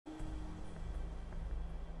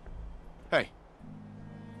Hey.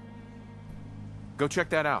 Go check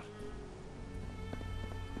that out.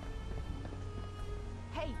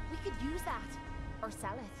 Hey, we could use that. Or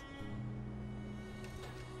sell it.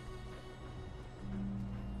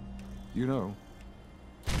 You know,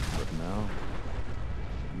 but now,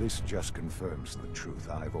 this just confirms the truth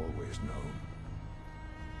I've always known.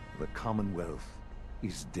 The Commonwealth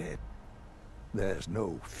is dead. There's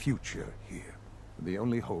no future here. The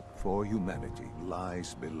only hope for humanity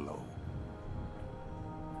lies below.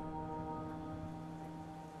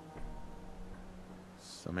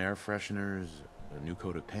 Some air fresheners, a new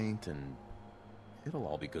coat of paint, and it'll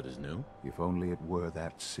all be good as new. If only it were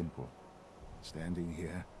that simple. Standing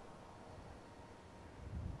here,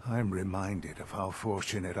 I'm reminded of how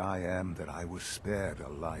fortunate I am that I was spared a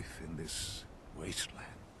life in this wasteland.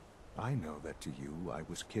 I know that to you, I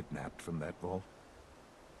was kidnapped from that vault.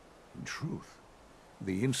 In truth,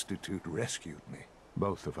 the Institute rescued me.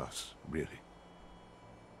 Both of us, really.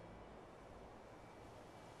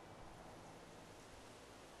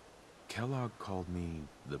 Kellogg called me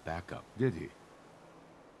the backup. Did he?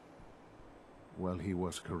 Well, he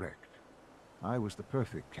was correct. I was the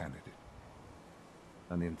perfect candidate.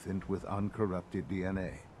 An infant with uncorrupted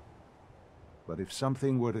DNA. But if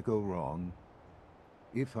something were to go wrong,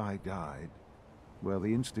 if I died, well,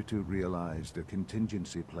 the Institute realized a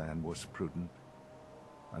contingency plan was prudent.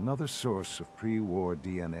 Another source of pre-war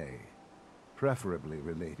DNA, preferably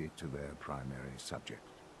related to their primary subject.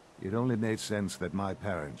 It only made sense that my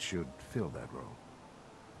parents should fill that role.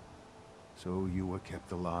 So you were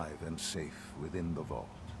kept alive and safe within the vault.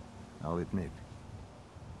 I'll admit,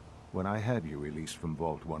 when I had you released from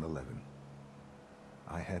Vault 111,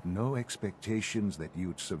 I had no expectations that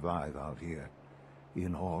you'd survive out here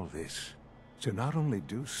in all this. To not only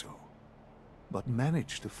do so, but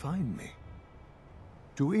manage to find me.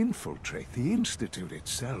 To infiltrate the Institute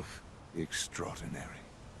itself. Extraordinary.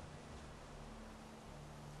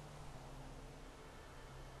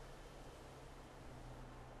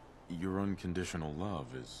 Your unconditional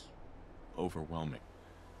love is overwhelming.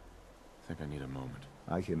 I think I need a moment.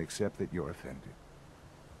 I can accept that you're offended.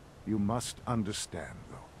 You must understand,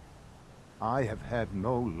 though. I have had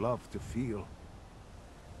no love to feel.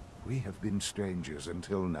 We have been strangers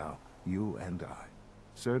until now, you and I.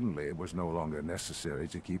 Certainly it was no longer necessary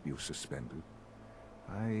to keep you suspended.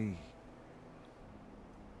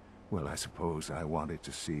 Well, I suppose I wanted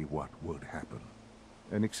to see what would happen.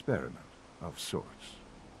 An experiment of sorts.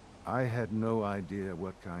 I had no idea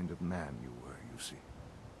what kind of man you were, you see.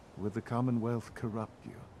 Would the Commonwealth corrupt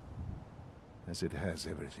you? As it has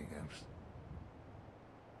everything else?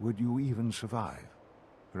 Would you even survive?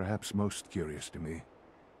 Perhaps most curious to me,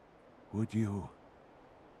 would you,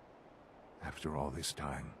 after all this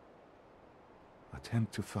time,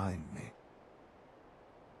 attempt to find me?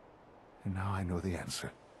 And now I know the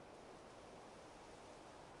answer.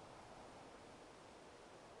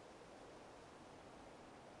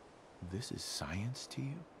 This is science to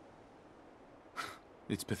you?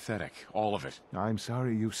 It's pathetic, all of it. I'm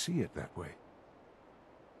sorry you see it that way.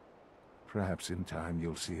 Perhaps in time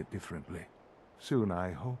you'll see it differently. Soon,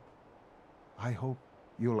 I hope. I hope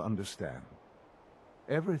you'll understand.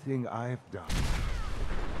 Everything I've done